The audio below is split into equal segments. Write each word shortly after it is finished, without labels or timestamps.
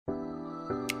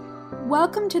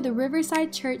Welcome to the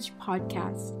Riverside Church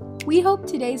podcast. We hope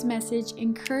today's message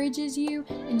encourages you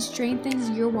and strengthens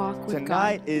your walk with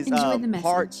Tonight God. is Enjoy the message.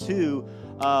 part two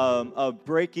of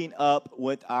breaking up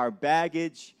with our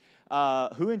baggage.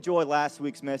 Who enjoyed last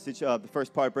week's message, the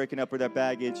first part, breaking up with our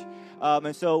baggage?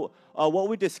 And so what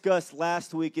we discussed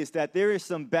last week is that there is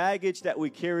some baggage that we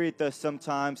carry with us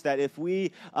sometimes that if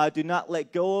we do not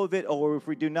let go of it, or if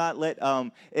we do not let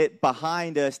it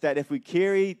behind us, that if we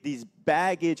carry these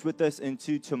baggage with us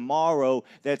into tomorrow,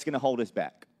 that's going to hold us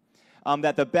back.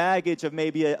 That the baggage of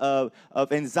maybe of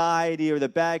anxiety, or the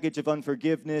baggage of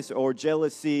unforgiveness or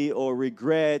jealousy or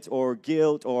regret or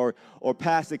guilt or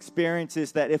past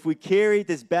experiences, that if we carry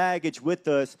this baggage with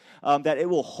us, that it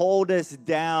will hold us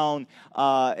down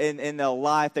in the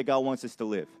life that God wants us to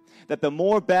live. That the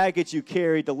more baggage you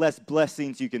carry, the less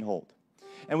blessings you can hold.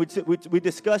 And we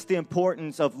discussed the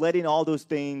importance of letting all those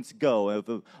things go,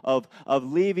 of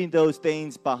leaving those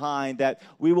things behind, that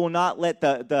we will not let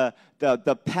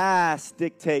the past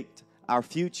dictate our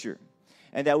future,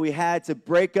 and that we had to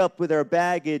break up with our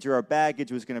baggage, or our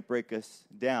baggage was going to break us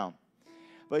down.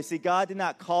 But you see, God did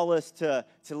not call us to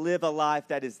live a life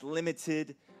that is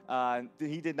limited.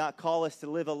 He did not call us to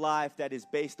live a life that is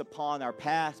based upon our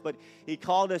past, but He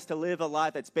called us to live a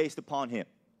life that's based upon Him,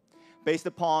 based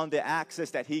upon the access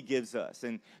that He gives us.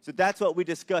 And so that's what we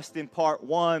discussed in part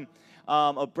one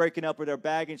of breaking up with our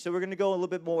baggage. So we're going to go a little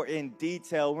bit more in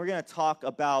detail. We're going to talk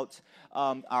about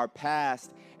our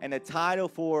past. And the title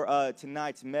for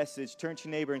tonight's message, turn to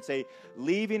your neighbor and say,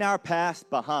 leaving our past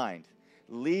behind.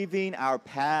 Leaving our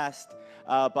past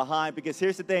behind. Because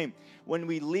here's the thing. When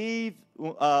we leave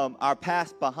our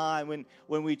past behind,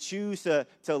 when we choose to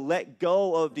let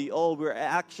go of the old, we're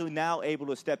actually now able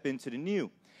to step into the new.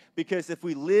 Because if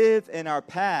we live in our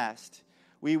past,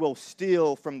 we will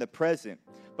steal from the present.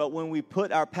 But when we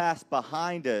put our past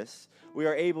behind us, we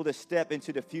are able to step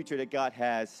into the future that God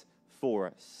has for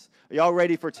us. Are y'all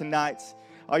ready for tonight's?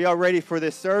 Are y'all ready for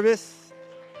this service?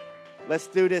 Let's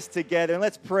do this together, and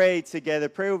let's pray together.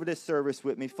 Pray over this service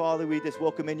with me. Father, we just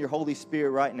welcome in your Holy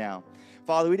Spirit right now.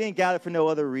 Father, we didn't gather for no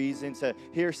other reason, to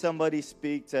hear somebody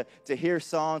speak, to hear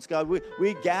songs. God,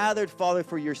 we gathered, Father,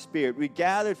 for your Spirit. We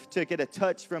gathered to get a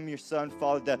touch from your Son,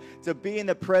 Father, to be in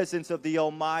the presence of the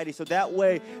Almighty. So that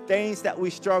way, things that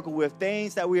we struggle with,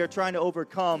 things that we are trying to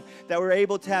overcome, that we're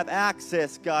able to have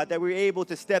access, God, that we're able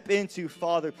to step into,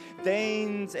 Father,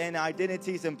 things and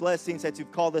identities and blessings that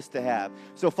you've called us to have.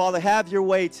 So, Father, have your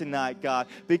way tonight, God.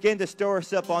 Begin to stir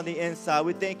us up on the inside.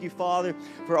 We thank you, Father,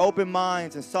 for open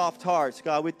minds and soft hearts.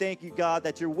 God, we thank you, God,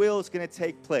 that your will is going to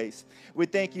take place. We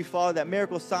thank you, Father, that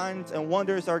miracle signs and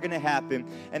wonders are going to happen,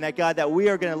 and that, God, that we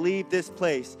are going to leave this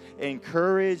place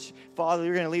encouraged. Father,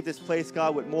 you're going to leave this place,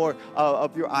 God, with more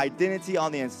of your identity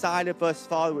on the inside of us,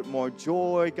 Father, with more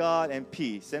joy, God, and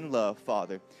peace and love,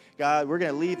 Father. God, we're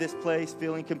going to leave this place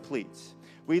feeling complete.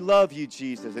 We love you,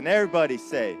 Jesus. And everybody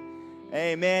say,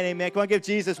 amen, amen. Come on, give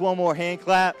Jesus one more hand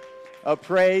clap of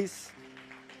praise.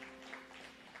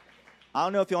 I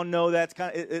don't know if y'all know that.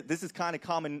 This is kind of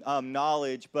common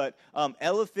knowledge, but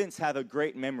elephants have a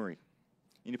great memory.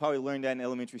 You probably learned that in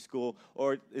elementary school.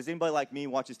 Or is anybody like me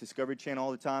watches Discovery Channel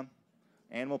all the time?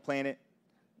 Animal Planet,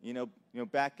 you know,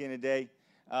 back in the day,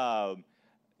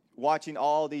 watching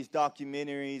all these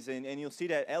documentaries, and you'll see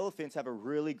that elephants have a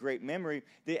really great memory.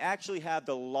 They actually have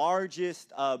the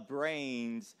largest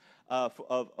brains of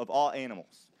all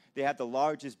animals. They have the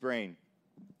largest brain,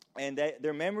 and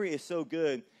their memory is so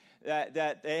good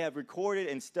that they have recorded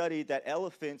and studied that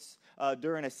elephants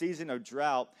during a season of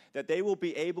drought, that they will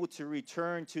be able to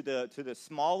return to the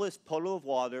smallest puddle of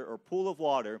water or pool of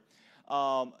water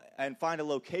and find a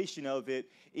location of it,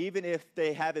 even if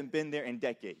they haven't been there in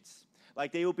decades.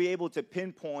 Like, they will be able to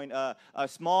pinpoint a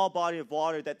small body of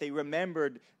water that they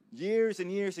remembered years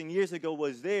and years and years ago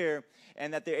was there,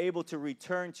 and that they're able to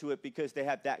return to it because they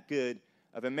have that good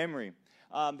of a memory.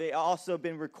 They also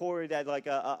been recorded that, like,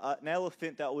 an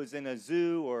elephant that was in a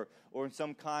zoo or in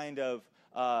some kind of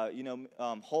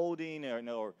holding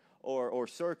or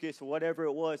circus or whatever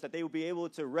it was, that they will be able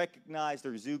to recognize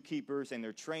their zookeepers and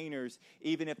their trainers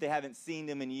even if they haven't seen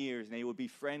them in years, and they will be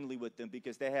friendly with them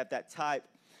because they have that type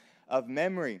of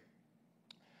memory.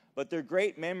 But their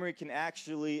great memory can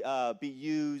actually be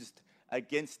used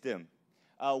against them.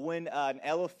 When an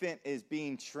elephant is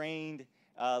being trained,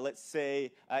 let's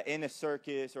say in a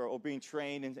circus or being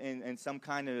trained in some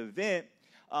kind of event,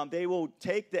 they will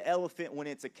take the elephant when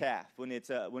it's a calf, when it's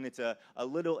a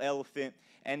little elephant,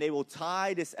 and they will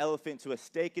tie this elephant to a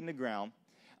stake in the ground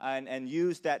and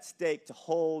use that stake to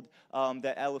hold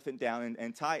that elephant down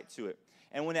and tie it to it.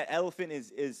 And when that elephant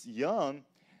is young,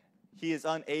 he is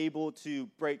unable to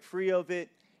break free of it,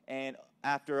 and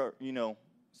after,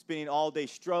 spending all day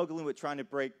struggling with trying to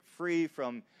break free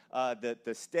from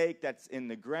the stake that's in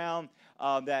the ground,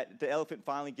 that the elephant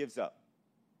finally gives up.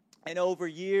 And over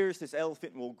years, this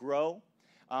elephant will grow.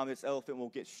 This elephant will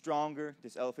get stronger.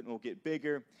 This elephant will get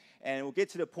bigger. And it will get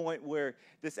to the point where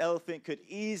this elephant could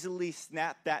easily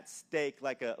snap that stake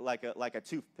like a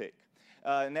toothpick.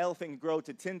 An elephant can grow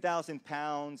to 10,000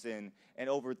 pounds and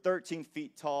over 13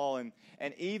 feet tall. And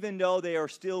even though they are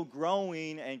still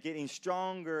growing and getting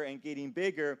stronger and getting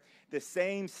bigger, the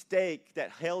same stake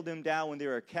that held them down when they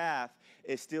were a calf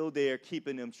is still there,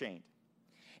 keeping them chained.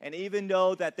 And even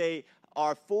though that they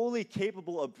are fully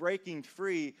capable of breaking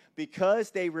free,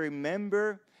 because they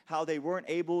remember how they weren't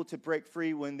able to break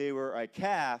free when they were a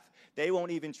calf, they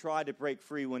won't even try to break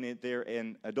free when they're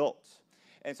an adult.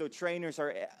 And so trainers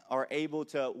are able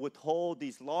to withhold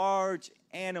these large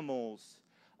animals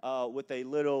with a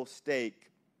little stake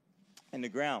in the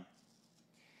ground.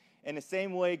 In the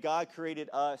same way, God created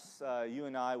us, you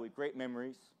and I, with great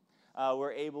memories.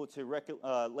 We're able to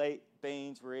relate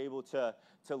things. We're able to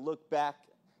look back,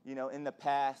 in the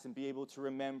past and be able to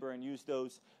remember and use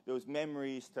those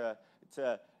memories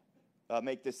to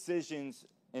make decisions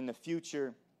in the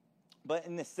future. But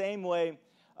in the same way,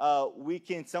 we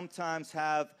can sometimes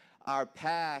have our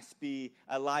past be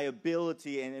a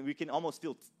liability, and we can almost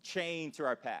feel chained to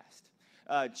our past,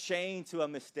 chained to a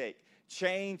mistake,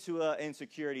 chained to an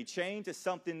insecurity, chained to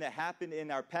something that happened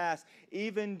in our past.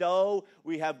 Even though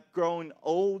we have grown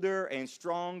older and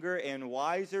stronger and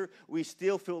wiser, we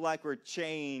still feel like we're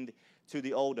chained to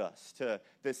the old us, to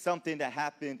something that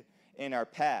happened in our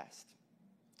past.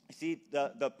 See,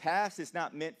 the past is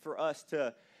not meant for us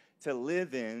to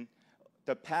live in.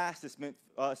 The past is meant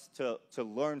for us to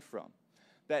learn from.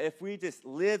 That if we just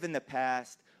live in the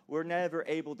past, we're never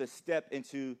able to step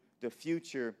into the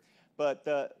future. But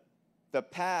the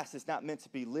past is not meant to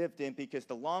be lived in, because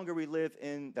the longer we live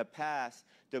in the past,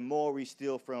 the more we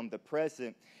steal from the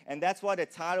present. And that's why the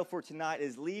title for tonight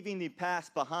is Leaving the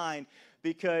Past Behind,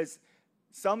 because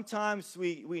sometimes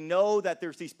we know that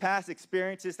there's these past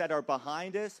experiences that are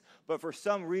behind us, but for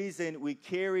some reason we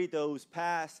carry those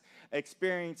past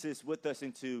experiences with us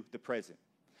into the present.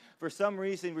 For some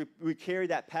reason, we carry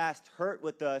that past hurt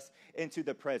with us into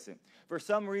the present. For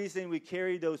some reason, we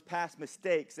carry those past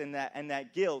mistakes and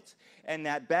that guilt and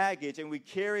that baggage, and we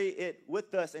carry it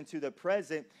with us into the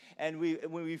present. And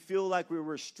when we feel like we're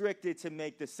restricted to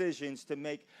make decisions,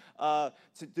 to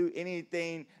do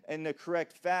anything in the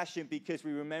correct fashion, because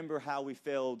we remember how we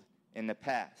failed in the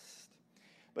past.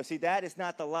 But see, that is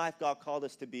not the life God called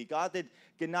us to be. God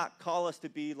did not call us to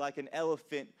be like an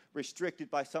elephant restricted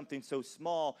by something so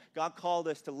small. God called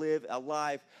us to live a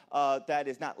life that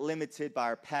is not limited by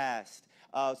our past.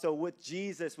 So with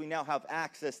Jesus, we now have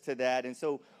access to that. And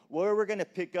so where we're going to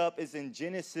pick up is in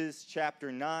Genesis chapter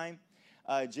 9.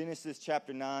 Genesis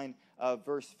chapter 9,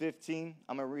 verse 15.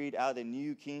 I'm going to read out of the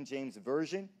New King James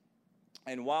Version.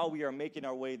 And while we are making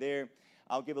our way there,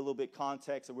 I'll give a little bit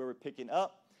context of where we're picking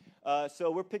up.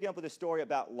 So we're picking up with a story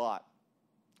about Lot.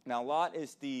 Now, Lot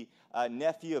is the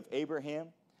nephew of Abraham,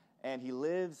 and he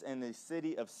lives in the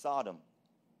city of Sodom.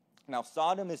 Now,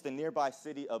 Sodom is the nearby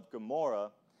city of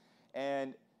Gomorrah,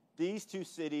 and these two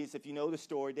cities, if you know the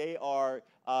story, they are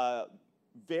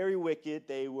very wicked.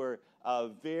 They were a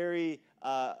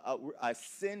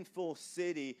sinful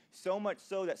city, so much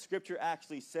so that Scripture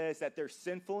actually says that their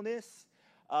sinfulness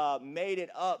made it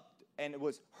up and it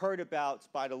was heard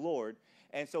about by the Lord.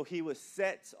 And so he was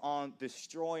set on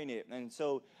destroying it. And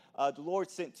so the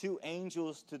Lord sent 2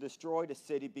 angels to destroy the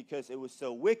city because it was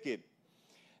so wicked.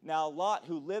 Now, Lot,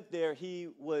 who lived there, he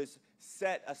was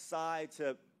set aside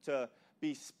to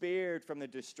be spared from the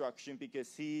destruction,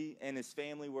 because he and his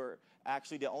family were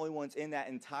actually the only ones in that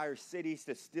entire city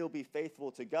to still be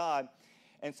faithful to God.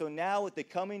 And so now with the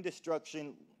coming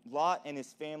destruction, Lot and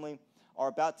his family are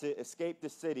about to escape the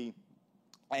city.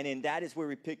 And then that is where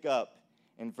we pick up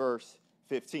in verse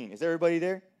 15. Is everybody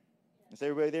there? Is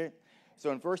everybody there?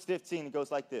 So in verse 15, it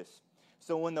goes like this.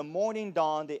 So when the morning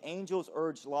dawned, the angels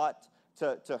urged Lot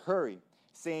to hurry,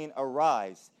 saying,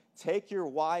 "Arise, take your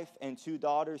wife and 2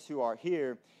 daughters who are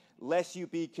here, lest you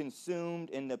be consumed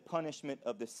in the punishment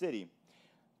of the city."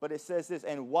 But it says this,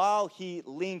 and while he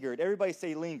lingered, everybody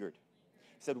say lingered.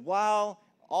 It said, while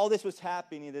all this was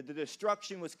happening, the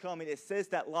destruction was coming, it says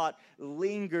that Lot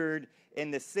lingered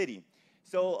in the city.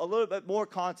 So a little bit more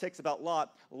context about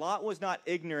Lot. Lot was not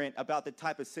ignorant about the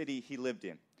type of city he lived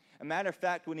in. A matter of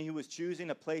fact, when he was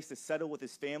choosing a place to settle with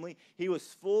his family, he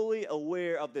was fully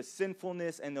aware of the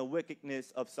sinfulness and the wickedness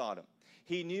of Sodom.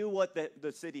 He knew what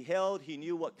the city held. He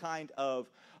knew what kind of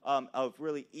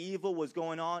really evil was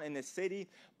going on in the city.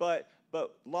 But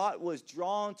Lot was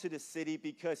drawn to the city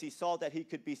because he saw that he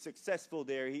could be successful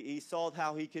there. He saw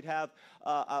how he could have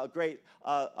a great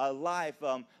life,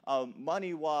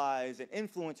 money-wise and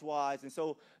influence-wise. And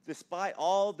so despite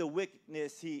all the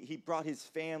wickedness, he brought his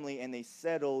family and they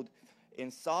settled in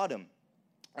Sodom.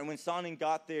 And when Sodom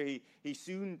got there, he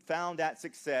soon found that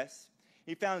success.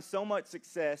 He found so much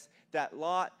success that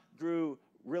Lot grew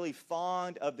really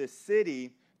fond of the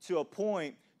city to a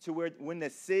point to where when the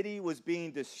city was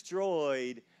being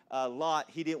destroyed, Lot,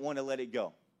 he didn't want to let it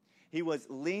go. He was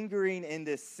lingering in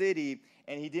the city,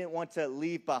 and he didn't want to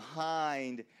leave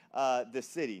behind the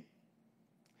city.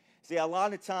 See, a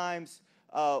lot of times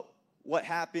what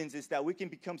happens is that we can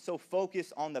become so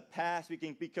focused on the past. We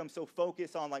can become so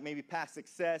focused on like maybe past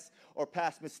success or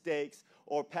past mistakes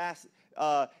or past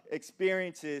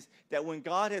experiences that when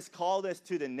God has called us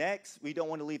to the next, we don't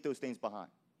want to leave those things behind.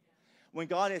 When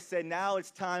God has said, now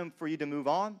it's time for you to move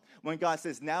on, when God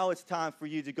says, now it's time for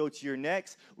you to go to your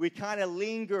next, we kind of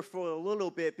linger for a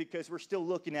little bit because we're still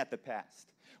looking at the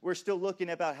past. We're still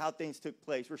looking about how things took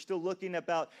place. We're still looking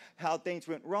about how things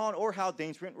went wrong or how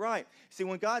things went right. See,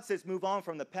 when God says move on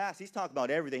from the past, he's talking about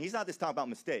everything. He's not just talking about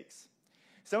mistakes.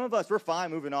 Some of us, we're fine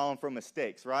moving on from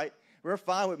mistakes, right? We're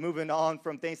fine with moving on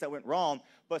from things that went wrong.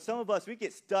 But some of us, we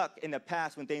get stuck in the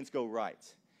past when things go right.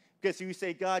 Because you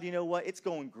say, God, you know what? It's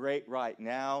going great right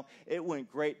now. It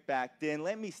went great back then.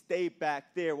 Let me stay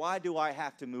back there. Why do I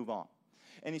have to move on?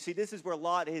 And you see, this is where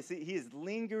Lot is. He is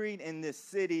lingering in this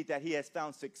city that he has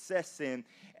found success in.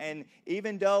 And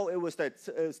even though it was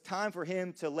time for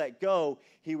him to let go,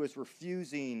 he was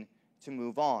refusing to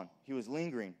move on. He was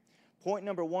lingering. Point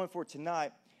number one for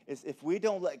tonight is if we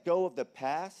don't let go of the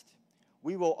past,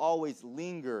 we will always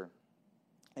linger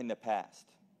in the past.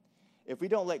 If we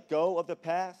don't let go of the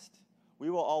past, we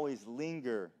will always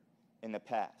linger in the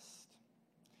past.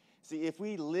 See, if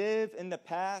we live in the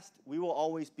past, we will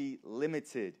always be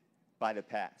limited by the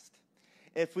past.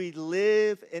 If we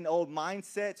live in old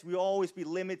mindsets, we will always be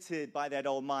limited by that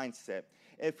old mindset.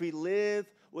 If we live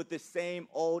with the same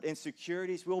old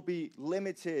insecurities, we'll be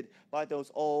limited by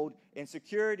those old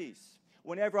insecurities.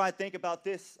 Whenever I think about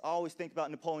this, I always think about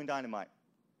Napoleon Dynamite.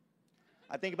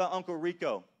 I think about Uncle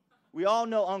Rico. We all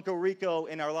know Uncle Rico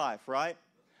in our life, right?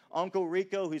 Uncle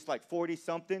Rico, who's like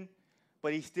 40-something,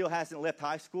 but he still hasn't left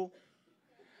high school.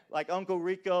 Like Uncle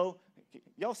Rico,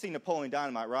 y'all seen Napoleon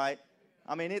Dynamite, right?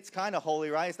 I mean, it's kind of holy,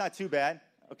 right? It's not too bad,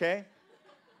 okay?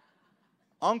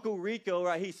 Uncle Rico,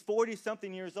 right, he's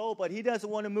 40-something years old, but he doesn't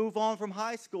want to move on from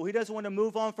high school. He doesn't want to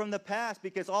move on from the past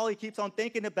because all he keeps on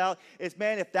thinking about is,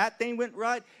 man, if that thing went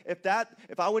right, if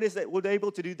I was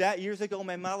able to do that years ago,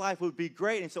 man, my life would be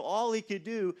great. And so all he could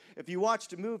do, if you watched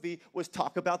the movie, was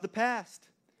talk about the past.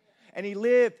 And he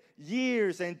lived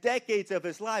years and decades of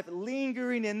his life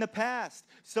lingering in the past,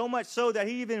 so much so that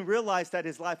he even realized that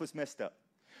his life was messed up.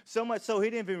 So much so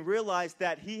he didn't even realize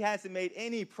that he hasn't made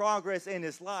any progress in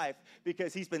his life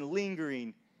because he's been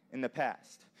lingering in the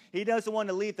past. He doesn't want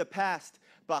to leave the past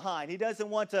behind. He doesn't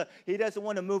want to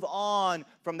move on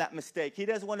from that mistake. He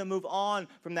doesn't want to move on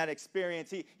from that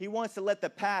experience. He wants to let the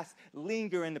past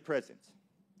linger in the present.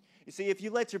 You see, if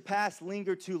you let your past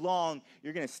linger too long,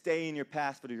 you're going to stay in your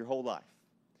past for your whole life.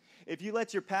 If you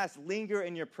let your past linger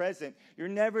in your present, you're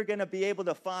never going to be able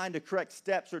to find the correct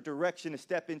steps or direction to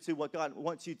step into what God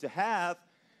wants you to have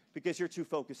because you're too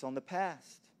focused on the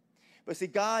past. But see,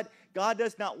 God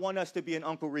does not want us to be an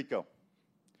Uncle Rico.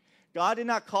 God did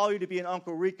not call you to be an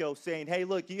Uncle Rico saying, hey,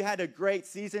 look, you had a great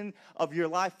season of your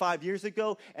life 5 years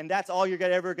ago, and that's all you're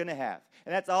ever going to have.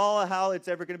 And that's all how it's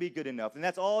ever going to be good enough. And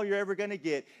that's all you're ever going to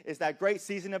get is that great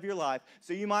season of your life.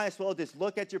 So you might as well just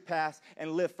look at your past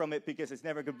and live from it because it's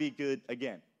never going to be good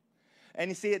again. And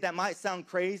you see, that might sound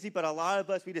crazy, but a lot of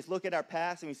us, we just look at our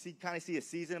past and we kind of see a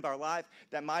season of our life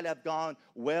that might have gone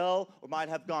well or might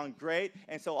have gone great.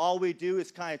 And so all we do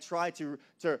is kind of try to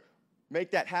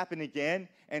make that happen again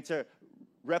and to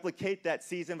replicate that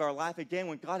season of our life again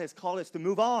when God has called us to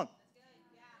move on.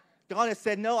 God has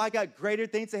said, no, I got greater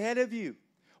things ahead of you.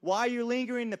 Why are you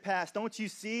lingering in the past? Don't you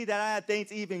see that I have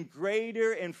things even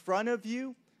greater in front of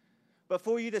you? But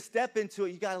for you to step into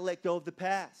it, you got to let go of the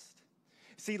past.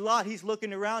 See, Lot, he's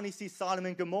looking around. He sees Sodom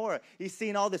and Gomorrah. He's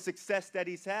seen all the success that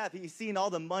he's had. He's seen all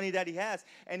the money that he has.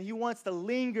 And he wants to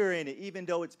linger in it, even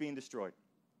though it's being destroyed.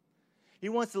 He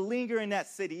wants to linger in that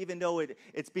city, even though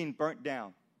it's being burnt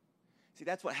down. See,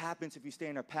 that's what happens if you stay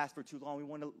in our past for too long. We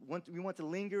want to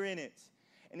linger in it.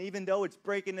 And even though it's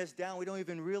breaking us down, we don't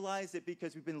even realize it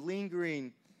because we've been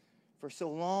lingering for so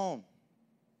long.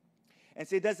 And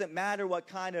see, it doesn't matter what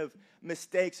kind of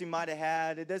mistakes you might have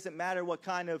had. It doesn't matter what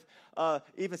kind of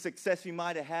even success you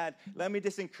might have had. Let me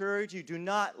just encourage you, do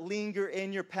not linger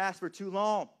in your past for too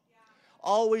long.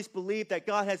 Always believe that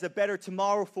God has a better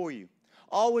tomorrow for you.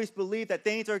 Always believe that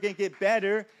things are going to get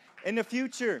better in the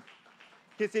future.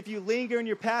 Because if you linger in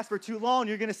your past for too long,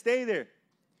 you're going to stay there.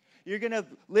 You're going to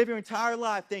live your entire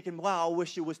life thinking, wow, I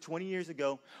wish it was 20 years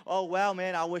ago. Oh, wow,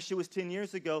 man, I wish it was 10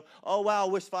 years ago. Oh, wow, I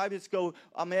wish 5 years ago.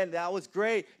 Oh, man, that was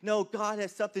great. No, God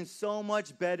has something so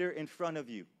much better in front of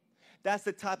you. That's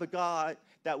the type of God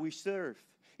that we serve.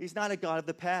 He's not a God of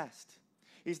the past.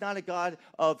 He's not a God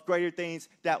of greater things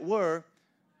that were.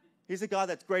 He's a God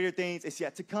that's greater things is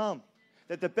yet to come.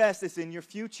 That the best is in your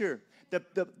future.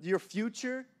 Your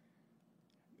future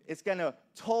is going to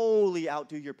totally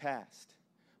outdo your past.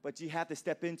 But you have to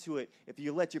step into it. If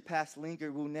you let your past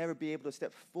linger, we'll never be able to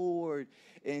step forward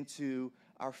into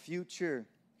our future.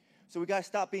 So we got to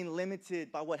stop being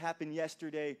limited by what happened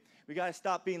yesterday. We got to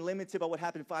stop being limited by what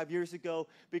happened 5 years ago.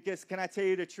 Because can I tell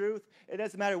you the truth? It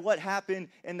doesn't matter what happened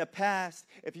in the past.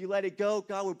 If you let it go,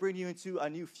 God will bring you into a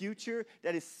new future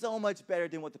that is so much better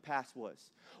than what the past was.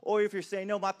 Or if you're saying,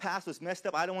 no, my past was messed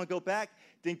up, I don't want to go back,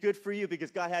 then good for you because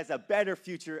God has a better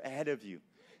future ahead of you.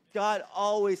 God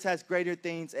always has greater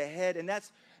things ahead, and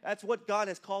that's what God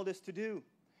has called us to do.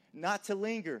 Not to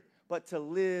linger, but to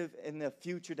live in the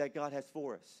future that God has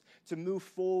for us. To move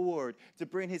forward, to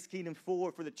bring his kingdom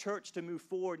forward, for the church to move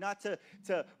forward, not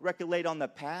to recollect on the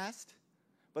past,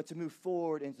 but to move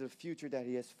forward into the future that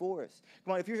he has for us.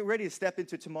 Come on, if you're ready to step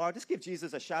into tomorrow, just give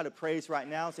Jesus a shout of praise right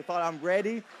now. Say, Father, I'm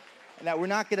ready, and that we're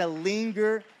not going to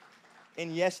linger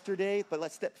in yesterday, but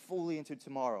let's step fully into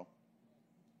tomorrow.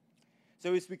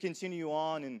 So as we continue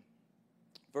on in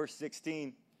verse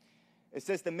 16, it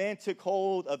says, the man took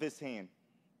hold of his hand.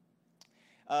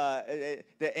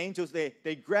 The angels,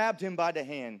 they grabbed him by the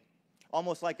hand,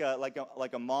 almost like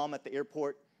a mom at the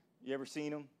airport. You ever seen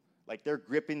them? Like they're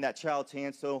gripping that child's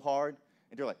hand so hard,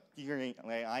 and they're like,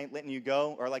 I ain't letting you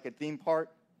go, or like a theme park.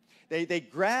 They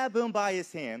grab him by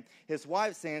his hand, his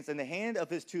wife's hands, and the hand of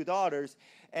his two daughters.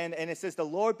 And it says, the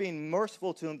Lord being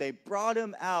merciful to him, they brought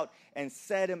him out and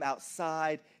set him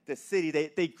outside the city.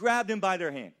 They grabbed him by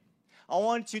their hand. I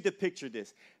want you to picture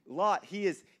this. Lot, he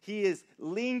is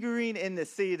lingering in the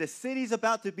city. The city's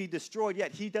about to be destroyed,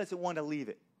 yet he doesn't want to leave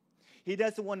it. He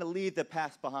doesn't want to leave the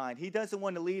past behind. He doesn't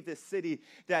want to leave the city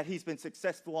that he's been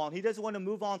successful on. He doesn't want to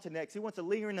move on to next. He wants to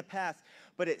linger in the past.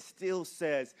 But it still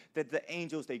says that the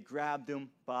angels, they grabbed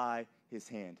him by his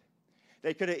hand.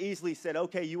 They could have easily said,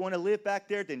 okay, you want to live back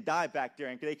there? Then die back there.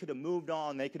 And they could have moved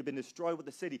on. They could have been destroyed with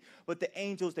the city. But the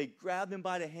angels, they grabbed him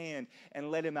by the hand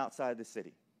and led him outside the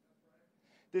city.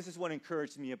 This is what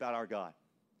encouraged me about our God.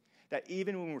 That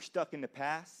even when we're stuck in the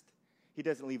past, he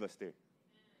doesn't leave us there.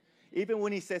 Even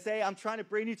when he says, hey, I'm trying to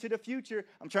bring you to the future.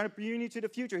 I'm trying to bring you to the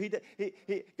future.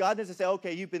 God doesn't say,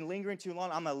 okay, you've been lingering too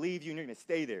long. I'm going to leave you and you're going to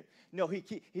stay there. No,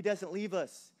 he doesn't leave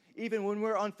us. Even when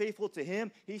we're unfaithful to him,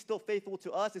 he's still faithful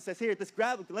to us. It says, here,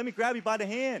 let me grab you by the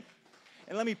hand.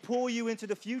 And let me pull you into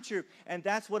the future. And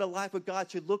that's what a life with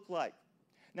God should look like.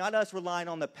 Not us relying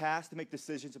on the past to make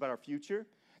decisions about our future.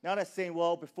 Not us saying,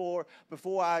 well, before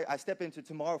I step into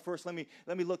tomorrow, first let me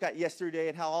look at yesterday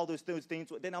and how all those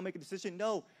things, then I'll make a decision.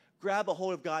 No, grab a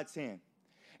hold of God's hand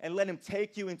and let him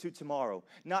take you into tomorrow.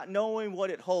 Not knowing what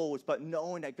it holds, but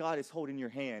knowing that God is holding your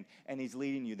hand and he's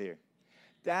leading you there.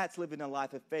 That's living a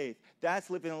life of faith. That's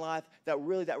living a life that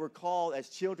we're called as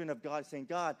children of God, saying,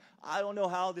 God, I don't know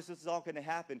how this is all going to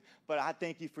happen, but I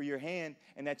thank you for your hand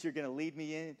and that you're going to lead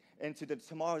me into the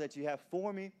tomorrow that you have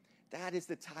for me. That is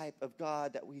the type of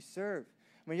God that we serve.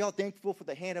 I mean, y'all thankful for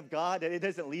the hand of God, that it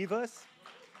doesn't leave us?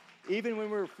 Even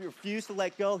when we refuse to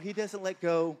let go, he doesn't let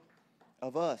go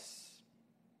of us.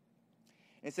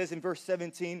 It says in verse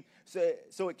 17,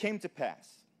 so it came to pass.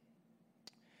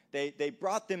 They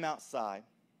brought them outside,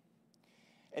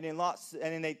 and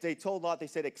then they told Lot, they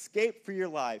said, escape for your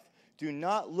life. Do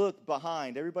not look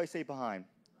behind. Everybody say behind.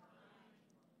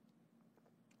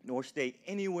 Nor stay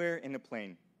anywhere in the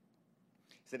plain.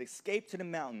 He said, escape to the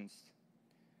mountains,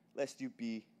 lest you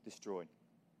be destroyed.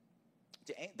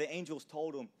 The angels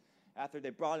told him, after they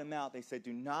brought him out, they said,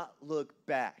 do not look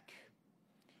back.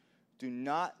 Do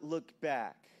not look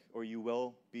back, or you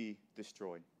will be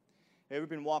destroyed. Have you ever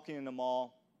been walking in the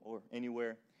mall or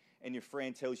anywhere, and your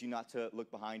friend tells you not to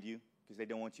look behind you because they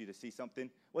don't want you to see something?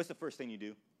 What's the first thing you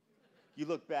do? You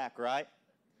look back, right?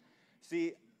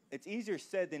 See, it's easier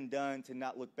said than done to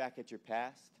not look back at your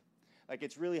past. Like,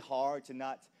 it's really hard to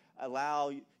not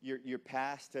allow your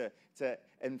past to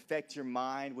infect your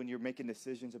mind when you're making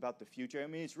decisions about the future. I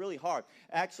mean, it's really hard.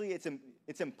 Actually,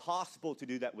 it's impossible to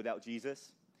do that without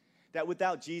Jesus. That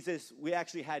without Jesus, we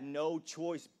actually had no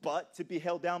choice but to be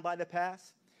held down by the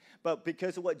past. But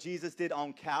because of what Jesus did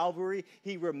on Calvary,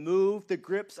 he removed the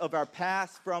grips of our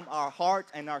past from our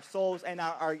hearts and our souls and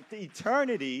our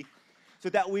eternity so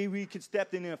that we could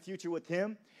step into a future with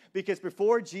him. Because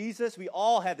before Jesus, we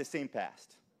all had the same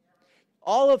past.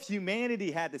 All of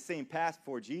humanity had the same past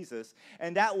before Jesus,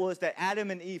 and that was that Adam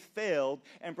and Eve failed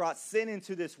and brought sin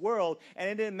into this world, and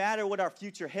it didn't matter what our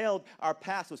future held, our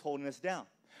past was holding us down.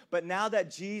 But now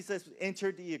that Jesus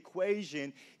entered the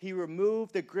equation, he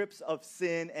removed the grips of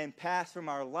sin and past from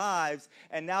our lives,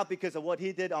 and now because of what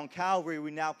he did on Calvary,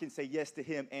 we now can say yes to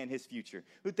him and his future.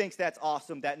 Who thinks that's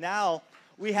awesome? That now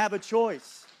we have a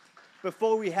choice.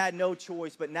 Before we had no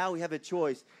choice, but now we have a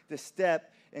choice to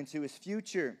step into his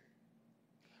future.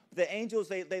 The angels,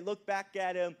 they look back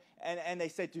at him, and they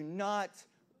say, do not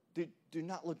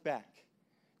look back.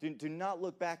 Do not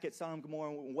look back at Sodom and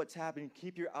Gomorrah and what's happening.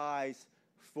 Keep your eyes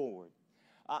forward.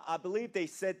 I believe they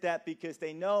said that because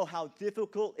they know how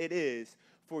difficult it is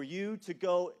for you to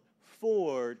go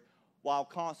forward while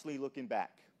constantly looking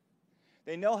back.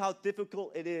 They know how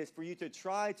difficult it is for you to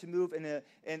try to move in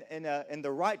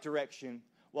the right direction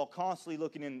while constantly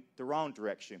looking in the wrong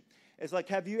direction. It's like,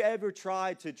 have you ever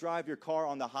tried to drive your car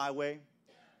on the highway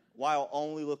while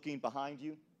only looking behind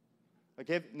you?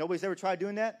 Like, nobody's ever tried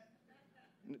doing that?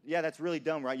 Yeah, that's really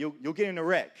dumb, right? You'll get in a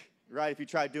wreck, right, if you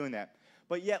try doing that.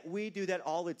 But yet we do that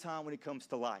all the time when it comes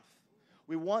to life.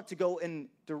 We want to go in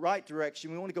the right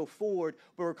direction. We want to go forward,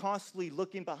 but we're constantly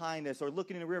looking behind us or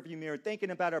looking in the rearview mirror,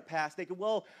 thinking about our past, thinking,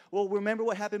 well, remember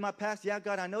what happened in my past? Yeah,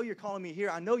 God, I know you're calling me here.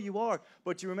 I know you are,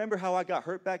 but you remember how I got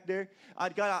hurt back there?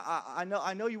 God,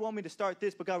 I know you want me to start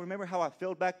this, but God, remember how I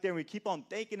failed back there? And we keep on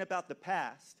thinking about the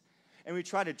past, and we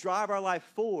try to drive our life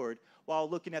forward while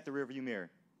looking at the rearview mirror.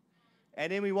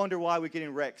 And then we wonder why we get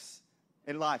in wrecks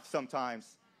in life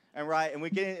sometimes. And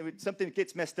something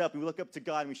gets messed up, and we look up to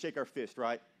God and we shake our fist,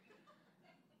 right?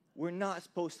 We're not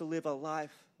supposed to live a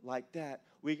life like that.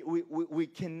 We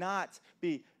cannot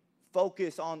be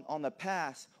focused on the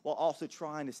past while also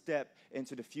trying to step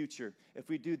into the future. If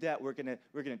we do that, we're gonna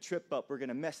trip up, we're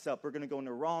gonna mess up, we're gonna go in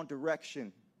the wrong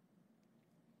direction.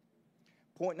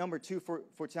 Point number 2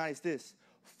 for tonight is this: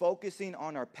 focusing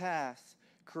on our past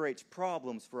creates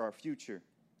problems for our future.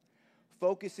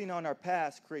 Focusing on our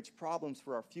past creates problems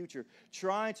for our future.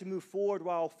 Trying to move forward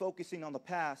while focusing on the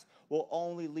past will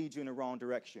only lead you in the wrong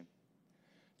direction.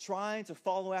 Trying to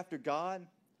follow after God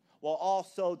while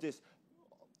also just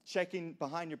checking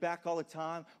behind your back all the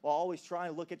time, while always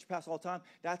trying to look at your past all the time,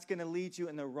 that's going to lead you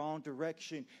in the wrong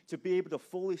direction. To be able to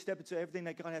fully step into everything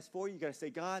that God has for you, you got to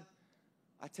say, God,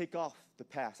 I take off the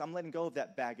past. I'm letting go of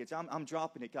that baggage. I'm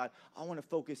dropping it, God. I want to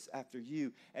focus after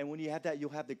you. And when you have that,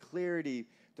 you'll have the clarity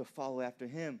to follow after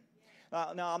him.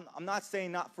 Now, I'm not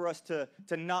saying not for us to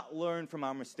not learn from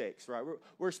our mistakes, right?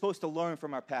 We're supposed to learn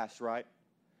from our past, right?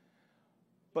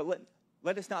 But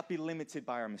let us not be limited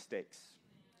by our mistakes.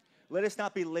 Let us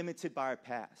not be limited by our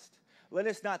past. Let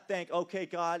us not think, okay,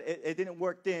 God, it didn't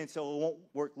work then, so it won't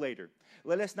work later.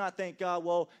 Let us not think, God,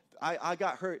 well, I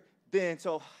got hurt then,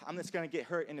 so I'm just going to get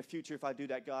hurt in the future if I do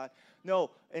that, God.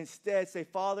 No, instead say,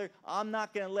 Father, I'm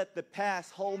not going to let the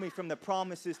past hold me from the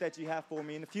promises that you have for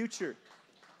me in the future.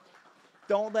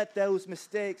 Don't let those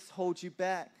mistakes hold you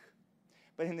back.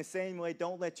 But in the same way,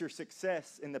 don't let your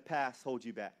success in the past hold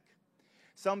you back.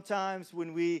 Sometimes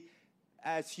when we,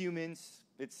 as humans,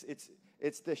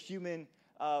 it's the human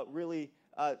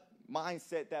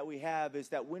mindset that we have is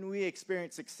that when we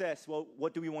experience success, well,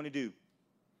 what do we want to do?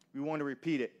 We want to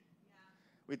repeat it.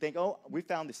 We think, oh, we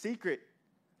found the secret.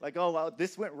 Like, oh, well,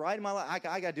 this went right in my life.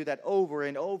 I got to do that over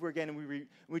and over again. And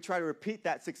we try to repeat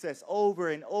that success over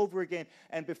and over again.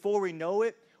 And before we know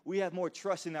it, we have more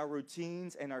trust in our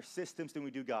routines and our systems than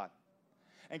we do God.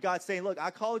 And God's saying, look,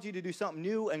 I called you to do something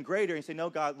new and greater. And you say, no,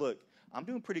 God, look, I'm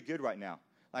doing pretty good right now.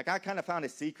 Like, I kind of found a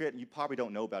secret, and you probably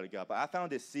don't know about it, God, but I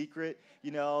found this secret,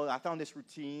 I found this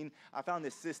routine, I found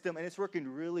this system, and it's working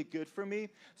really good for me,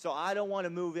 so I don't want to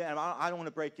move in, I don't want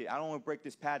to break it, I don't want to break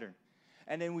this pattern.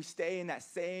 And then we stay in that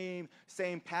same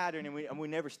pattern, and we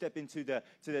never step into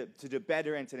the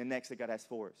better and to the next that God has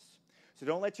for us. So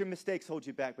don't let your mistakes hold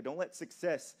you back, but don't let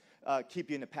success keep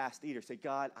you in the past either. Say,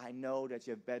 God, I know that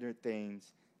you have better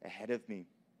things ahead of me.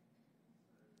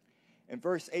 In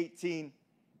verse 18,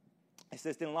 it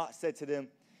says, then Lot said to them,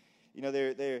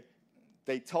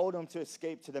 they told him to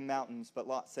escape to the mountains, but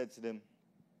Lot said to them,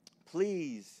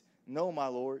 please, no, my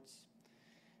lords.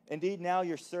 Indeed, now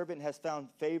your servant has found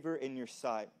favor in your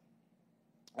sight,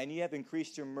 and ye have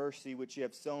increased your mercy, which ye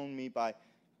have shown me by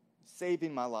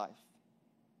saving my life.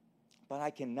 But I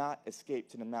cannot escape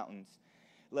to the mountains,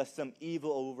 lest some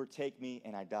evil overtake me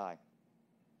and I die.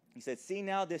 He said, see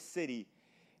now this city,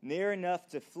 near enough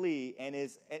to flee, and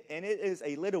it is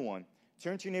a little one.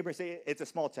 Turn to your neighbor and say, it's a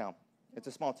small town. It's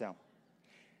a small town.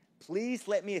 Please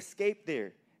let me escape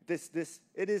there. Is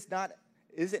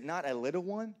it not a little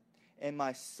one? And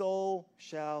my soul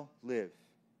shall live.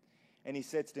 And he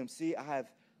said to them, see, I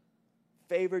have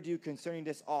favored you concerning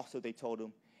this also, they told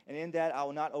him. And in that I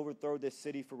will not overthrow this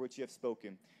city for which you have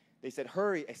spoken. They said,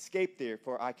 hurry, escape there,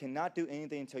 for I cannot do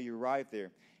anything until you arrive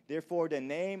there. Therefore, the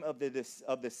name of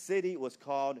the city was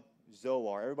called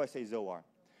Zoar. Everybody say Zoar.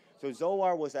 So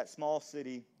Zoar was that small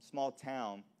city, small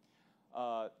town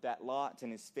that Lot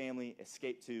and his family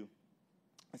escaped to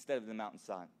instead of the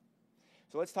mountainside.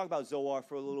 So let's talk about Zoar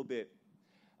for a little bit.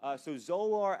 So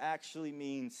Zoar actually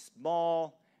means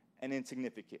small and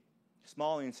insignificant.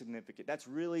 Small and insignificant. That's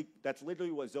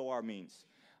literally what Zoar means.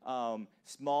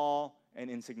 Small and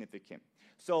insignificant.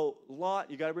 So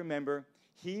Lot, you got to remember,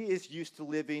 he is used to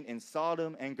living in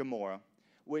Sodom and Gomorrah,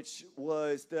 which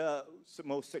was the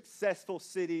most successful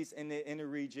cities in the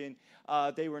region.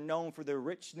 They were known for their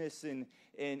richness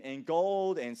in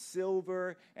gold and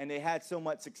silver, and they had so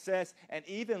much success. And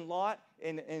even Lot,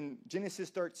 in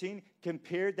Genesis 13,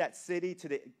 compared that city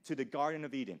to the Garden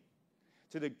of Eden,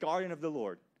 to the garden of the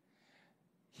Lord.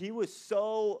 He was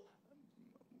so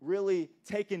really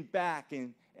taken back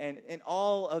and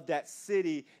all of that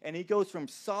city, and he goes from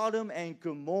Sodom and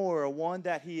Gomorrah, one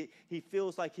that he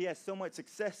feels like he has so much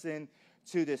success in,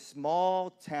 to this small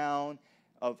town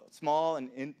of small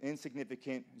and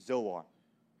insignificant Zoar.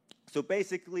 So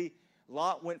basically,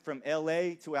 Lot went from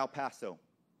L.A. to El Paso,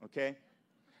 okay?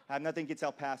 I have nothing against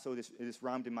El Paso. This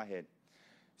rhymed in my head.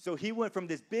 So he went from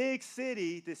this big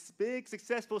city, this big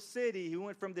successful city. He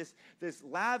went from this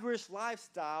lavish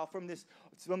lifestyle, from this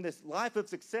life of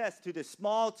success, to this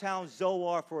small town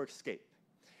Zoar for escape,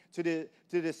 to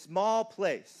this small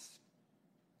place.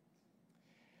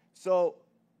 So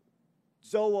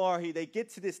Zoar, they get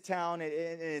to this town, and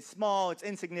it's small, it's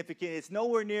insignificant, it's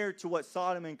nowhere near to what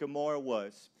Sodom and Gomorrah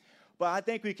was. But I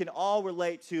think we can all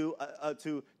relate to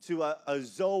a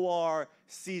Zoar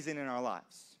season in our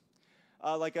lives.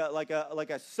 Like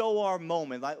a Zoar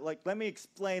moment. Like let me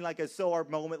explain like a Zoar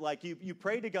moment. Like you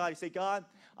pray to God, you say, God,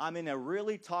 I'm in a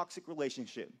really toxic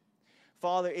relationship.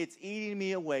 Father, it's eating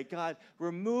me away. God,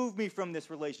 remove me from this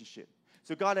relationship.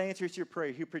 So God answers your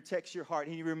prayer. He protects your heart.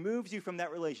 He removes you from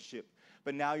that relationship.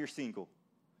 But now you're single.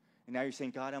 And now you're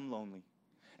saying, God, I'm lonely.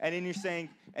 And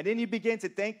then you begin to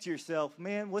think to yourself,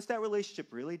 man, was that relationship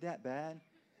really that bad?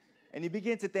 And you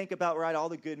begin to think about, right, all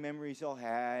the good memories y'all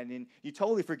had, and you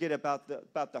totally forget about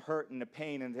the hurt and the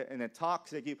pain and the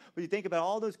toxic. But you think about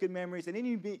all those good memories, and then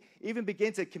you even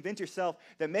begin to convince yourself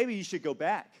that maybe you should go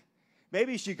back.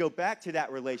 Maybe you should go back to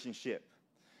that relationship.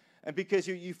 And because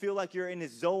you feel like you're in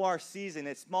this Zoar season,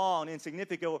 it's small and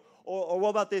insignificant. Or what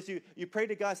about this? You pray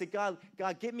to God, say, God,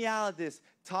 get me out of this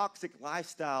toxic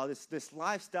lifestyle, this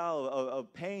lifestyle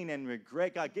of pain and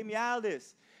regret. God, get me out of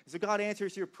this. So God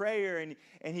answers your prayer,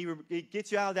 and he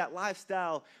gets you out of that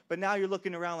lifestyle. But now you're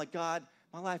looking around like, God,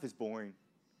 my life is boring.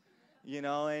 You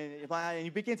know, and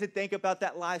you begin to think about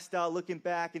that lifestyle, looking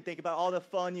back and think about all the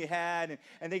fun you had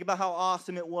and think about how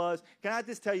awesome it was. Can I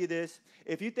just tell you this?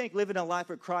 If you think living a life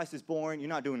with Christ is boring, you're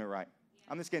not doing it right.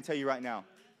 I'm just going to tell you right now.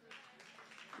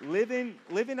 Living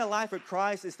a life with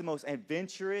Christ is the most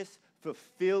adventurous,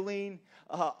 fulfilling,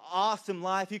 awesome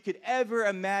life you could ever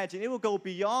imagine. It will go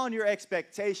beyond your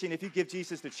expectation if you give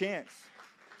Jesus the chance.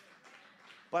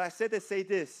 But I said to say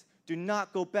this, do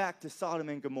not go back to Sodom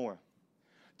and Gomorrah.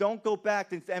 Don't go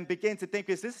back and begin to think,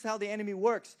 because this is how the enemy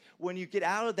works. When you get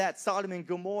out of that Sodom and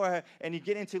Gomorrah and you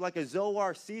get into like a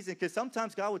Zoar season, because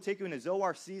sometimes God will take you in a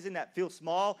Zoar season that feels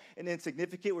small and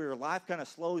insignificant, where your life kind of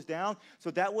slows down.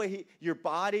 So that way your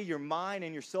body, your mind,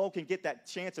 and your soul can get that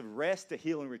chance of rest to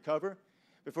heal and recover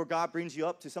before God brings you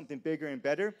up to something bigger and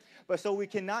better. But so we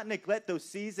cannot neglect those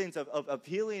seasons of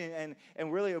healing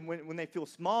and really when they feel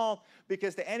small,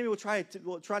 because the enemy will try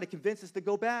to convince us to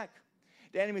go back.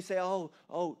 The enemy say, oh,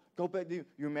 go back. You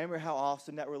remember how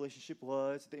awesome that relationship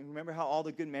was? Remember how all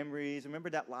the good memories? Remember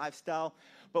that lifestyle?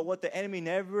 But what the enemy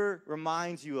never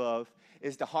reminds you of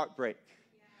is the heartbreak.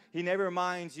 He never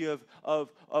reminds you of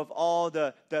all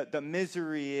the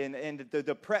misery and the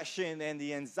depression and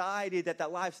the anxiety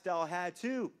that lifestyle had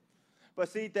too. But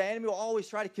see, the enemy will always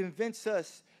try to convince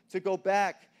us to go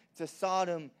back to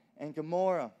Sodom and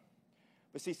Gomorrah.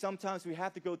 But see, sometimes we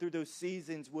have to go through those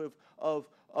seasons of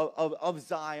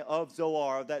Zion, of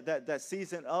Zoar, that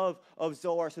season of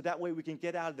Zoar, so that way we can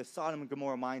get out of the Sodom and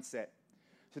Gomorrah mindset.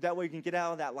 So that way we can get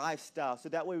out of that lifestyle. So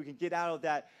that way we can get out of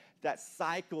that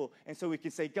cycle. And so we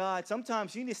can say, God,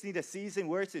 sometimes you just need a season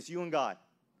where it's just you and God.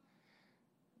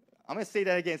 I'm going to say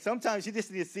that again. Sometimes you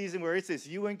just need a season where it's just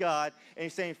you and God, and you're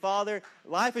saying, Father,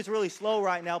 life is really slow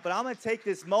right now, but I'm going to take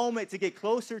this moment to get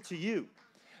closer to you.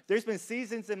 There's been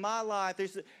seasons in my life,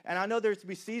 and I know there's to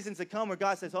be seasons to come where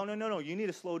God says, oh, no, you need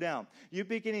to slow down. You're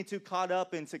beginning too caught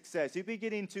up in success. You're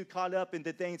beginning too caught up in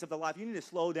the things of the life. You need to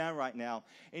slow down right now,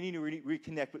 and you need to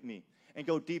reconnect with me and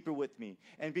go deeper with me.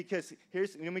 And because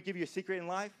let me give you a secret in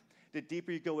life. The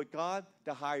deeper you go with God,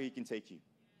 the higher He can take you.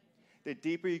 The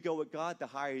deeper you go with God, the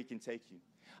higher He can take you.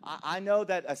 I know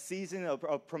that a season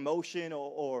of promotion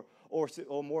or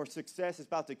more success is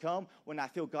about to come when I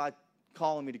feel God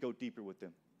calling me to go deeper with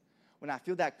Him. When I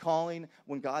feel that calling,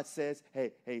 when God says,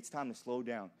 hey, it's time to slow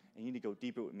down and you need to go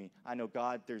deeper with me. I know,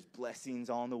 God, there's blessings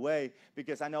on the way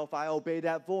because I know if I obey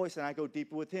that voice and I go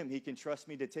deeper with Him, He can trust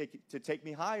me to take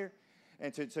me higher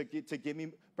and to give me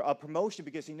a promotion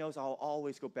because He knows I'll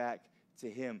always go back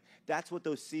to Him. That's what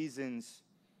those seasons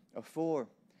are for.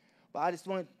 But I just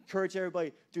want to encourage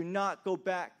everybody, do not go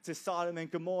back to Sodom and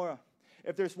Gomorrah.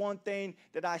 If there's one thing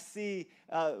that I see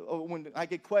when I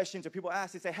get questions or people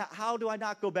ask, they say, how do I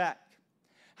not go back?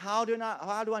 How do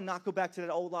I not go back to that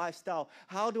old lifestyle?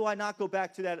 How do I not go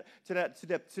back to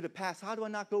the past? How do I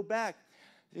not go back?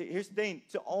 Here's the thing.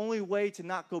 The only way to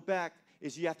not go back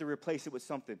is you have to replace it with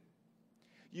something.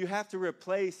 You have to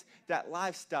replace that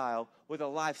lifestyle with a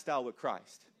lifestyle with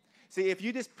Christ. See, if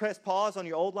you just press pause on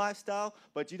your old lifestyle,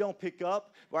 but you don't pick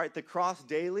up the cross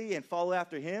daily and follow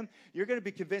after Him, you're going to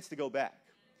be convinced to go back.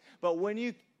 But when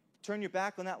you turn your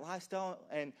back on that lifestyle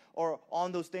or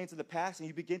on those things of the past and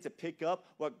you begin to pick up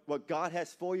what God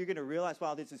has for you, you're going to realize,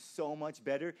 wow, this is so much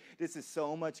better. This is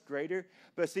so much greater.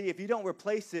 But see, if you don't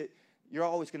replace it, you're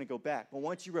always going to go back. But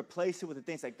once you replace it with the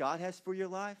things that God has for your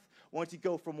life, once you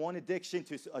go from one addiction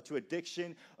to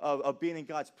addiction of being in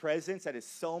God's presence, that is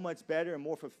so much better and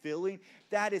more fulfilling,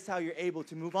 that is how you're able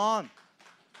to move on.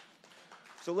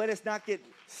 So let us not get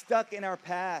stuck in our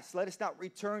past. Let us not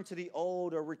return to the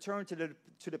old or return to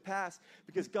the past,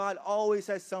 because God always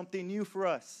has something new for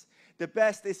us. The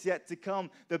best is yet to come.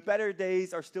 The better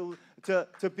days are still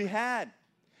to be had.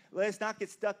 Let us not get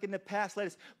stuck in the past. Let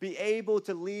us be able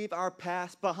to leave our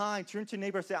past behind. Turn to your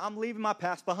neighbor and say, I'm leaving my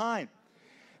past behind.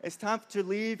 It's time to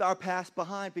leave our past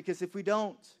behind, because if we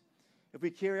don't, if we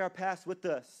carry our past with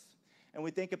us, and we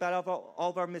think about all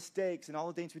of our mistakes and all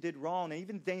the things we did wrong, and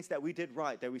even things that we did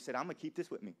right, that we said, I'm going to keep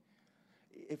this with me.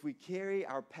 If we carry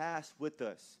our past with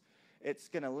us, it's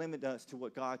going to limit us to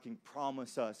what God can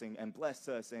promise us and bless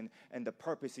us and the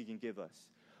purpose He can give us.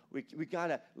 We got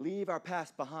to leave our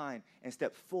past behind and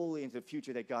step fully into the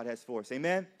future that God has for us.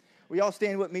 Amen? We all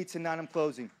stand with me tonight. I'm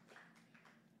closing.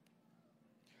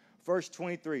 Verse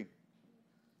 23.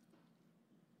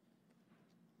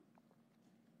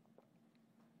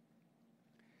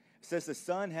 Says the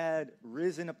sun had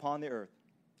risen upon the earth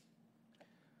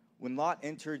when Lot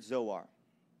entered Zoar.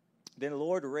 Then the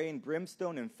Lord rained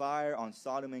brimstone and fire on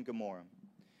Sodom and Gomorrah,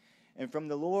 and from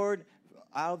the Lord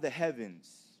out of the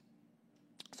heavens.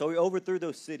 So He overthrew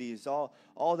those cities, all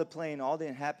the plain, all the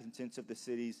inhabitants of the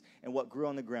cities, and what grew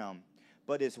on the ground.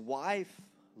 But his wife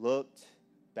looked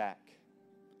back.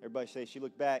 Everybody say, she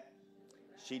looked back.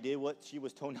 She did what she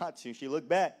was told not to. She looked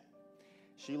back.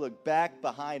 She looked back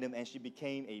behind him, and she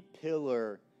became a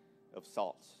pillar of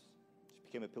salt. She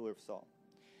became a pillar of salt.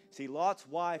 See, Lot's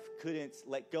wife couldn't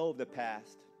let go of the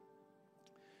past,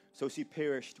 so she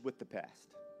perished with the past.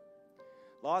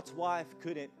 Lot's wife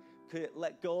couldn't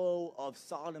let go of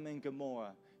Sodom and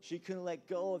Gomorrah. She couldn't let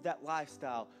go of that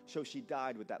lifestyle, so she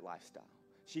died with that lifestyle.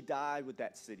 She died with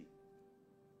that city.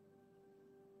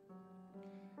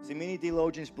 See, many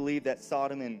theologians believe that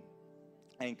Sodom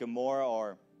and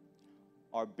Gomorrah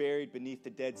are buried beneath the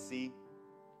Dead Sea.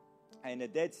 And the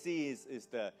Dead Sea is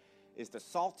the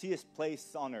saltiest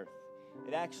place on earth.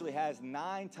 It actually has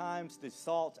 9 times the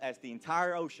salt as the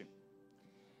entire ocean.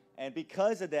 And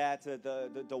because of that,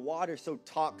 the water is so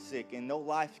toxic and no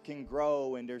life can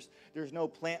grow and there's no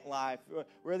plant life.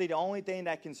 Really, the only thing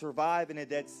that can survive in the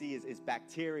Dead Sea is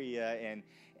bacteria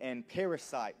and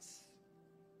parasites.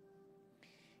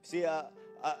 See, a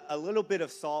little bit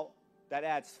of salt, that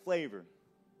adds flavor.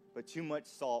 But too much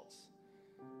salt,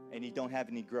 and you don't have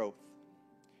any growth.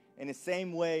 In the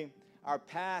same way, our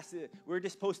past, we're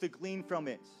just supposed to glean from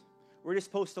it. We're just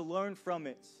supposed to learn from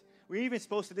it. We're even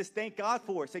supposed to just thank God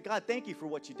for it. Say, God, thank you for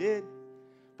what you did.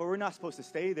 But we're not supposed to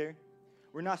stay there.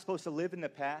 We're not supposed to live in the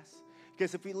past.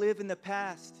 Because if we live in the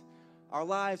past, our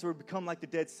lives will become like the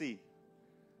Dead Sea.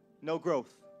 No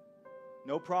growth.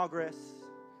 No progress.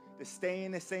 Just staying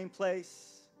in the same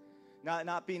place.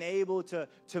 Not being able to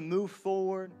move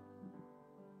forward.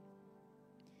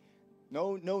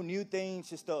 No new things,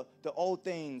 just the old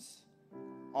things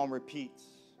on repeat.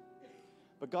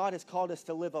 But God has called us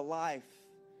to live a life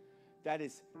that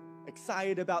is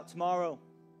excited about tomorrow.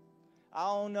 I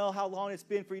don't know how long it's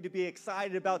been for you to be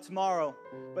excited about tomorrow,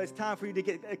 but it's time for you to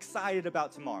get excited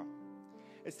about tomorrow.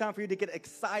 It's time for you to get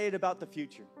excited about the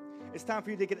future. It's time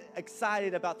for you to get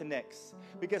excited about the next.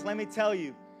 Because let me tell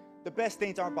you, the best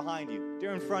things aren't behind you.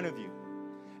 They're in front of you.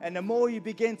 And the more you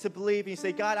begin to believe and you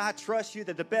say, God, I trust you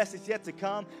that the best is yet to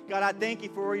come. God, I thank you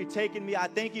for where you're taking me. I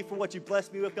thank you for what you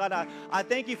blessed me with. God, I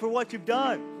thank you for what you've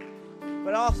done.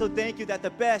 But I also thank you that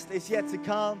the best is yet to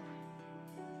come.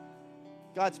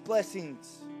 God's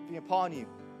blessings be upon you.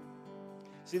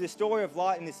 See, the story of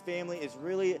Lot and his family is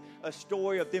really a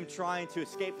story of them trying to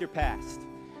escape their past.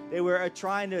 They were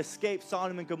trying to escape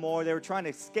Sodom and Gomorrah. They were trying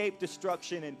to escape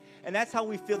destruction. And that's how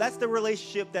we feel. That's the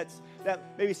relationship that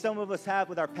maybe some of us have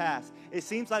with our past. It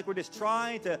seems like we're just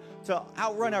trying to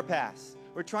outrun our past.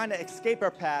 We're trying to escape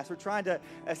our past. We're trying to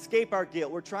escape our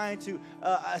guilt. We're trying to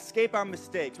escape our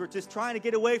mistakes. We're just trying to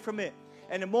get away from it.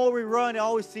 And the more we run, it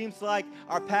always seems like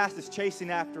our past is chasing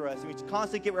after us. And we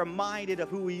constantly get reminded of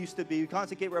who we used to be. We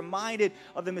constantly get reminded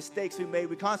of the mistakes we made.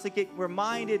 We constantly get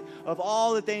reminded of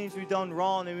all the things we've done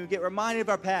wrong. And we get reminded of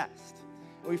our past.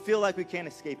 And we feel like we can't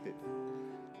escape it.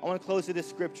 I want to close with this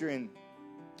scripture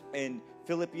in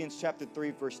Philippians chapter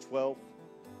 3, verse 12.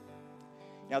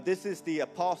 Now, this is the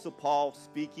Apostle Paul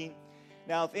speaking.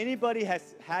 Now, if anybody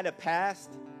has had a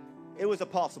past, it was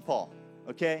Apostle Paul,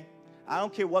 okay? I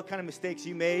don't care what kind of mistakes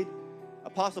you made.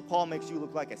 Apostle Paul makes you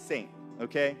look like a saint,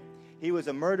 okay? He was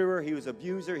a murderer. He was an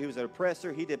abuser. He was an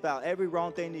oppressor. He did about every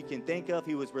wrong thing you can think of.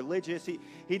 He was religious.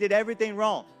 He did everything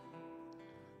wrong.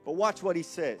 But watch what he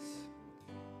says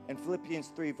in Philippians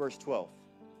 3, verse 12.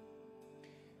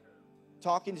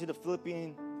 Talking to the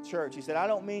Philippian church, he said, I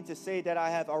don't mean to say that I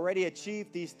have already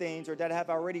achieved these things or that I have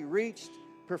already reached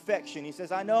perfection. He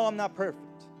says, I know I'm not perfect.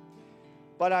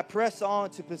 But I press on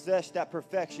to possess that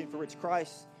perfection for which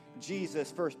Christ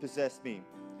Jesus first possessed me.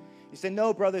 He said,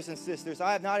 no, brothers and sisters,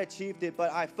 I have not achieved it,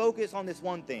 but I focus on this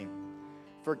one thing.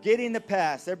 Forgetting the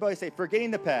past. Everybody say,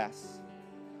 forgetting the past.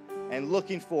 And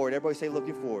looking forward. Everybody say,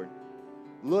 looking forward.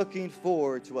 Looking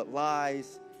forward to what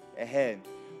lies ahead.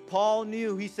 Paul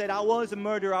knew, he said, I was a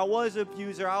murderer, I was an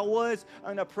abuser, I was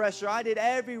an oppressor. I did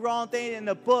every wrong thing in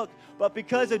the book, but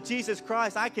because of Jesus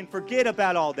Christ, I can forget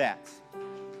about all that.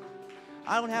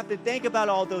 I don't have to think about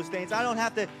all those things. I don't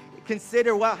have to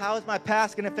consider, well, how is my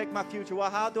past going to affect my future?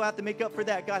 Well, how do I have to make up for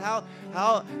that? God,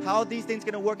 how are these things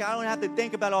going to work? I don't have to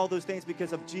think about all those things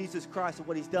because of Jesus Christ and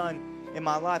what he's done in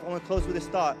my life. I want to close with this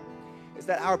thought, is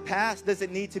that our past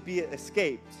doesn't need to be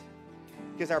escaped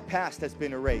because our past has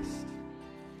been erased.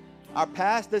 Our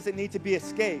past doesn't need to be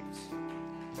escaped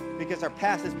because our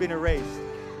past has been erased.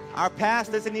 Our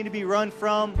past doesn't need to be run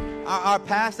from. Our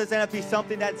past doesn't have to be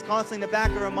something that's constantly in the back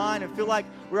of our mind and feel like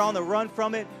we're on the run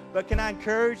from it. But can I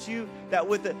encourage you that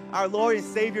with our Lord and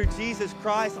Savior Jesus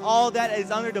Christ, all that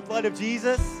is under the blood of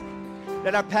Jesus,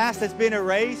 that our past has been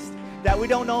erased, that we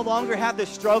don't no longer have to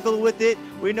struggle with it.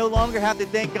 We no longer have to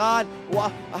think, God,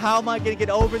 how am I going to get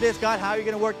over this? God, how are you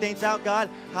going to work things out? God,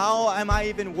 how am I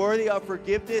even worthy of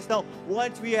forgiveness? No,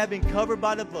 once we have been covered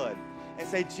by the blood and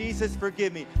say, Jesus,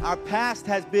 forgive me, our past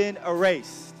has been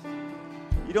erased.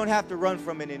 You don't have to run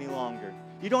from it any longer.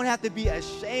 You don't have to be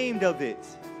ashamed of it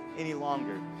any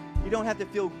longer. You don't have to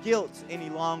feel guilt any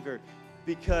longer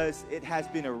because it has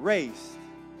been erased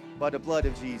by the blood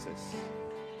of Jesus.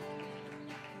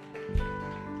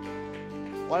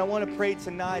 What I want to pray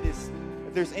tonight is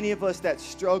if there's any of us that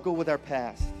struggle with our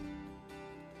past,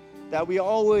 that we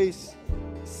always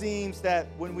seems that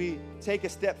when we take a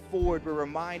step forward, we're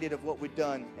reminded of what we've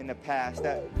done in the past.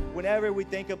 That whenever we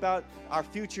think about our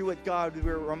future with God,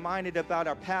 we're reminded about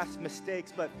our past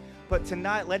mistakes. But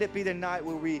tonight, let it be the night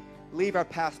where we leave our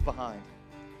past behind.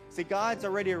 See, God's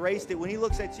already erased it. When he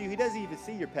looks at you, he doesn't even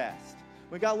see your past.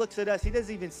 When God looks at us, he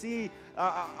doesn't even see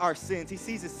our sins. He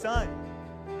sees his son.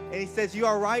 And he says, you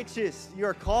are righteous. You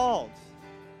are called.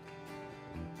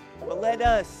 But let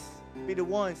us be the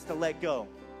ones to let go.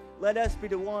 Let us be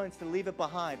the ones to leave it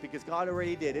behind because God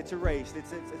already did. It's erased.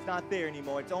 It's not there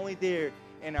anymore. It's only there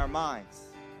in our minds.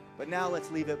 But now let's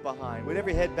leave it behind. With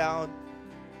every head bowed,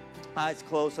 eyes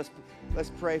closed,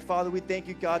 let's pray. Father, we thank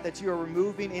you, God, that you are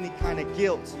removing any kind of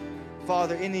guilt.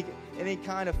 Father, any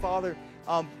kind of, Father,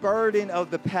 burden of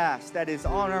the past that is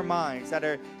on our minds,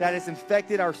 that has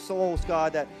infected our souls,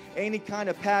 God, that any kind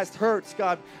of past hurts,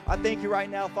 God. I thank you right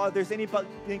now, Father, there's any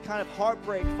kind of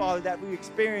heartbreak, Father, that we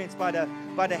experience by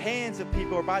the hands of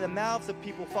people or by the mouths of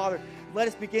people, Father, Let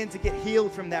us begin to get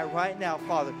healed from that right now,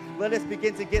 Father. Let us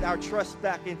begin to get our trust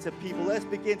back into people. Let us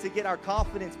begin to get our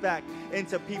confidence back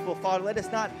into people, Father. Let us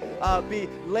not be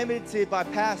limited by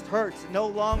past hurts no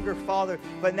longer, Father.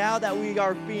 But now that we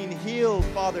are being healed,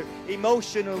 Father,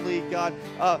 emotionally, God,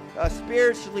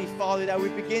 spiritually, Father, that we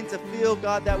begin to feel,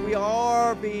 God, that we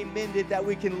are being mended, that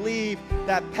we can leave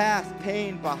that past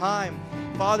pain behind.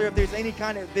 Father, if there's any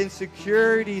kind of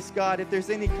insecurities, God, if there's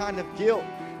any kind of guilt,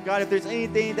 God, if there's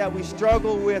anything that we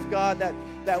struggle with, God,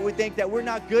 that we think that we're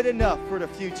not good enough for the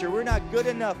future, we're not good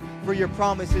enough for your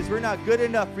promises, we're not good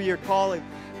enough for your calling,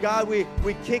 God, we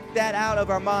kick that out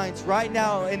of our minds right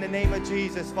now in the name of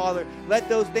Jesus, Father. Let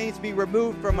those things be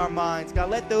removed from our minds, God.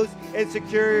 Let those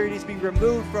insecurities be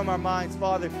removed from our minds,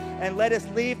 Father. And let us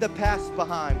leave the past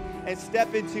behind and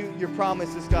step into your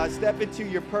promises, God. Step into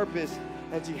your purpose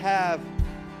that you have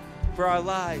for our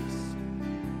lives.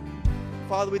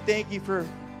 Father, we thank you for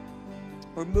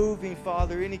removing,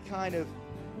 Father, any kind of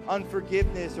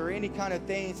unforgiveness or any kind of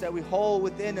things that we hold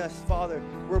within us, Father.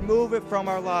 Remove it from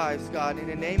our lives, God, in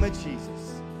the name of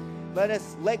Jesus. Let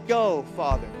us let go,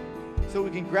 Father, so we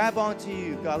can grab onto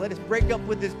you, God. Let us break up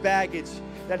with this baggage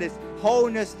that is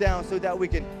holding us down so that we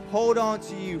can hold on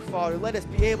to you, Father. Let us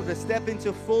be able to step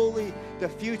into fully the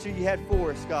future you had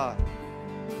for us, God.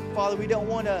 Father, we don't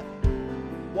want to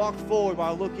walk forward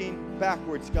while looking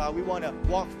backwards, God. We want to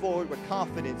walk forward with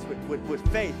confidence, with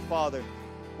faith, Father,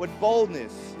 with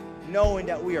boldness, knowing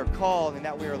that we are called and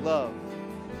that we are loved.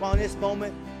 While in this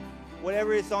moment,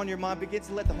 whatever is on your mind, begin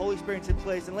to let the Holy Spirit take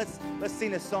place, and let's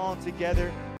sing a song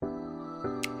together.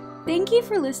 Thank you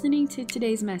for listening to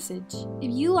today's message.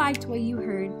 If you liked what you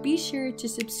heard, be sure to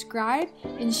subscribe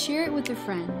and share it with a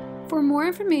friend. For more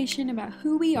information about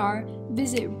who we are,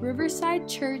 visit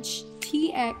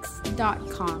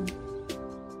riversidechurchtx.com.